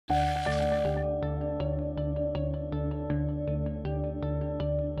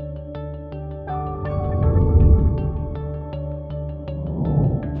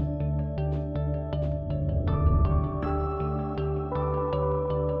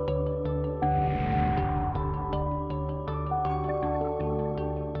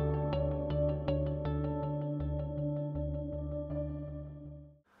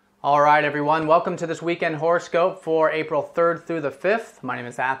All right, everyone, welcome to this weekend horoscope for April 3rd through the 5th. My name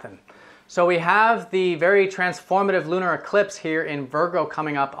is Athen. So we have the very transformative lunar eclipse here in Virgo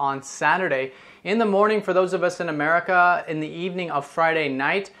coming up on Saturday in the morning for those of us in America, in the evening of Friday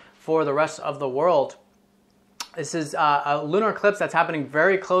night for the rest of the world. This is a lunar eclipse that's happening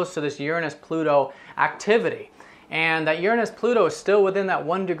very close to this Uranus Pluto activity. And that Uranus Pluto is still within that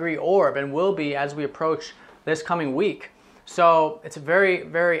 1-degree orb and will be as we approach this coming week. So it's very,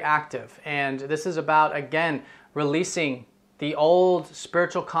 very active. And this is about, again, releasing the old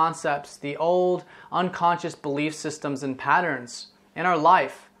spiritual concepts, the old unconscious belief systems and patterns in our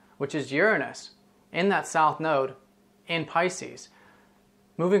life, which is Uranus in that south node in Pisces.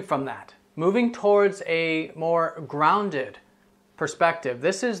 Moving from that, moving towards a more grounded perspective.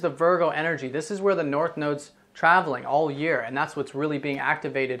 This is the Virgo energy. This is where the north node's traveling all year, and that's what's really being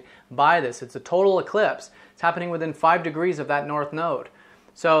activated by this. It's a total eclipse. It's happening within 5 degrees of that north node.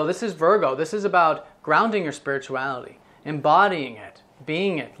 So this is Virgo. This is about grounding your spirituality, embodying it,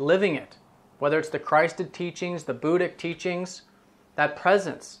 being it, living it. Whether it's the Christed teachings, the Buddhic teachings, that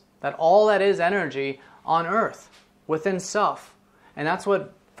presence, that all that is energy on earth, within self. And that's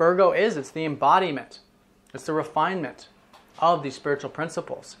what Virgo is. It's the embodiment. It's the refinement of these spiritual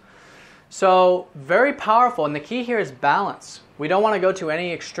principles. So very powerful, and the key here is balance. We don't want to go to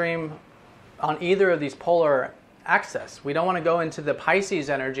any extreme on either of these polar axes. We don't want to go into the Pisces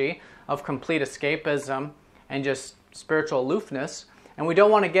energy of complete escapism and just spiritual aloofness, and we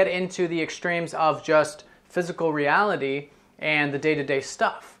don't want to get into the extremes of just physical reality and the day-to-day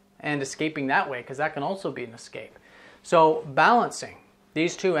stuff and escaping that way, because that can also be an escape. So balancing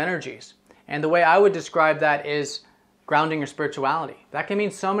these two energies, and the way I would describe that is grounding your spirituality. That can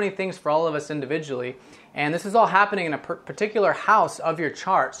mean so many things for all of us individually, and this is all happening in a particular house of your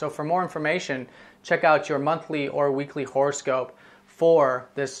chart. So for more information, check out your monthly or weekly horoscope for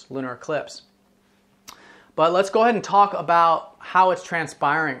this lunar eclipse. But let's go ahead and talk about how it's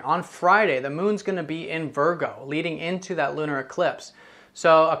transpiring. On Friday, the moon's going to be in Virgo, leading into that lunar eclipse.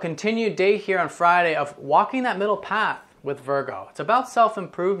 So a continued day here on Friday of walking that middle path with Virgo. It's about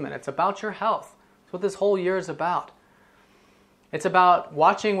self-improvement. It's about your health. It's what this whole year is about. It's about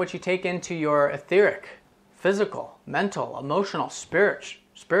watching what you take into your etheric, physical, mental, emotional,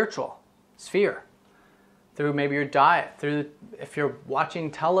 spiritual sphere. Through maybe your diet, through if you're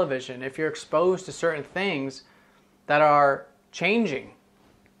watching television, if you're exposed to certain things that are changing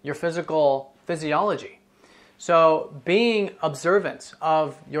your physical physiology. So being observant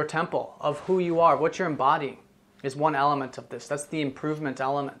of your temple, of who you are, what you're embodying, is one element of this. That's the improvement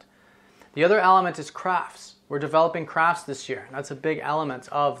element. The other element is crafts. We're developing crafts this year. That's a big element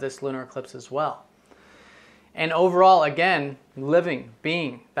of this lunar eclipse as well. And overall, again, living,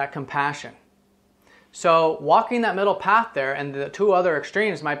 being that compassion. So walking that middle path there, and the two other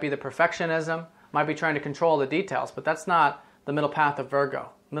extremes might be the perfectionism, might be trying to control the details, but that's not the middle path of Virgo.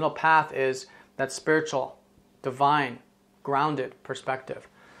 The middle path is that spiritual, divine, grounded perspective.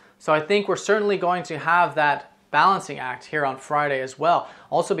 So I think we're certainly going to have that balancing act here on Friday as well.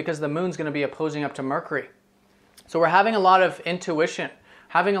 Also because the moon's going to be opposing up to Mercury. So we're having a lot of intuition,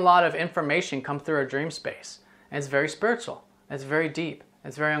 having a lot of information come through our dream space. And it's very spiritual. It's very deep.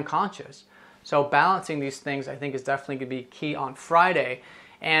 It's very unconscious. So balancing these things, I think, is definitely going to be key on Friday.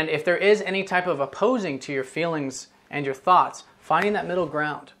 And if there is any type of opposing to your feelings and your thoughts, finding that middle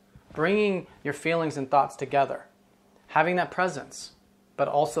ground, bringing your feelings and thoughts together, having that presence, but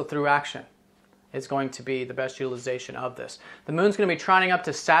also through action, is going to be the best utilization of this. The moon's going to be trining up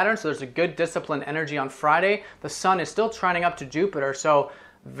to Saturn, so there's a good disciplined energy on Friday. The sun is still trining up to Jupiter, so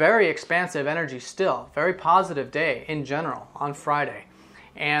very expansive energy still. Very positive day in general on Friday.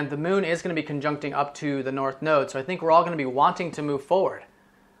 And the moon is going to be conjuncting up to the north node, so I think we're all going to be wanting to move forward,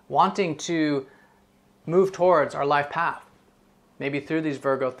 wanting to move towards our life path, maybe through these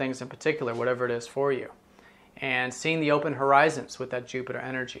Virgo things in particular, whatever it is for you, and seeing the open horizons with that Jupiter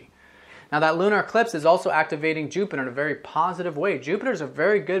energy. Now that lunar eclipse is also activating Jupiter in a very positive way. Jupiter's a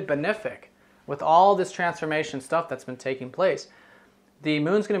very good benefic with all this transformation stuff that's been taking place. The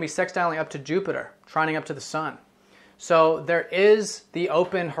moon's going to be sextiling up to Jupiter, trining up to the sun. So there is the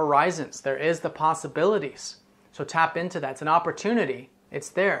open horizons. There is the possibilities. So tap into that. It's an opportunity. It's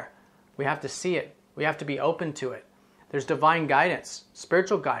there. We have to see it. We have to be open to it. There's divine guidance,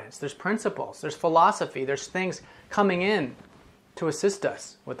 spiritual guidance. There's principles. There's philosophy. There's things coming in to assist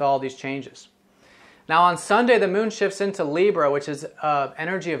us with all these changes. Now on Sunday, the moon shifts into Libra, which is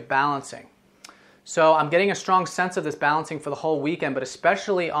energy of balancing. So I'm getting a strong sense of this balancing for the whole weekend, but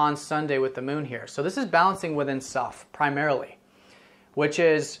especially on Sunday with the moon here. So this is balancing within self, primarily, which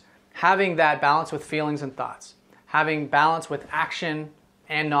is having that balance with feelings and thoughts, having balance with action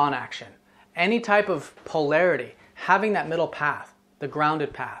and non-action. Any type of polarity, having that middle path, the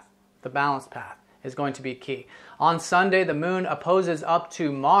grounded path, the balanced path, is going to be key. On Sunday, the moon opposes up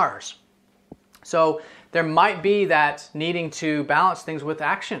to Mars. So there might be that needing to balance things with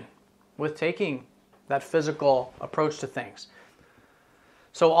action, with taking that physical approach to things.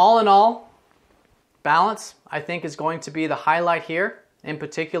 So all in all, balance, I think, is going to be the highlight here, in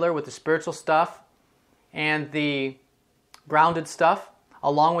particular with the spiritual stuff and the grounded stuff,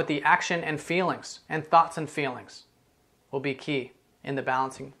 along with the action and feelings and thoughts and feelings will be key in the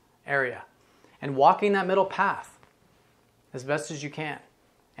balancing area. And walking that middle path as best as you can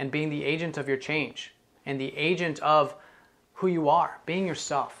and being the agent of your change and the agent of who you are, being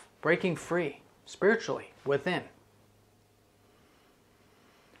yourself, breaking free spiritually within.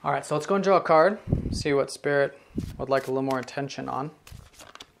 All right, so let's go and draw a card, see what Spirit would like a little more attention on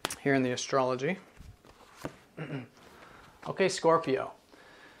here in the astrology. Okay, Scorpio.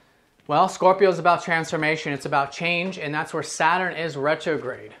 Well, Scorpio is about transformation. It's about change, and that's where Saturn is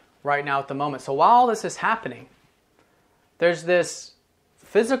retrograde right now at the moment. So while all this is happening, there's this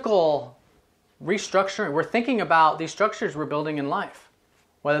physical restructuring. We're thinking about these structures we're building in life,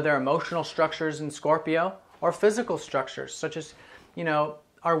 whether they're emotional structures in Scorpio or physical structures, such as,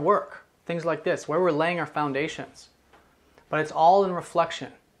 our work, things like this, where we're laying our foundations. But it's all in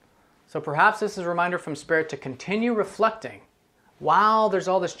reflection. So perhaps this is a reminder from Spirit to continue reflecting while there's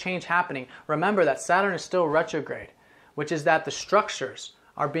all this change happening. Remember that Saturn is still retrograde, which is that the structures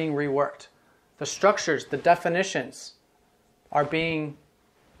are being reworked. The structures, the definitions are being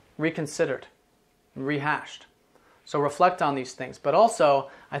reconsidered, rehashed. So reflect on these things. But also,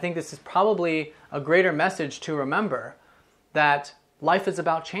 I think this is probably a greater message to remember that life is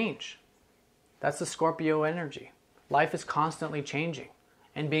about change. That's the Scorpio energy. Life is constantly changing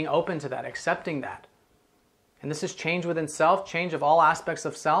and being open to that, accepting that. And this is change within self, change of all aspects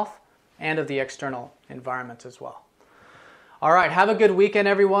of self and of the external environment as well. All right, have a good weekend,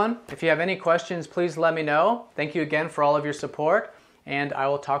 everyone. If you have any questions, please let me know. Thank you again for all of your support, and I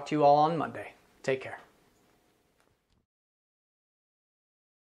will talk to you all on Monday. Take care.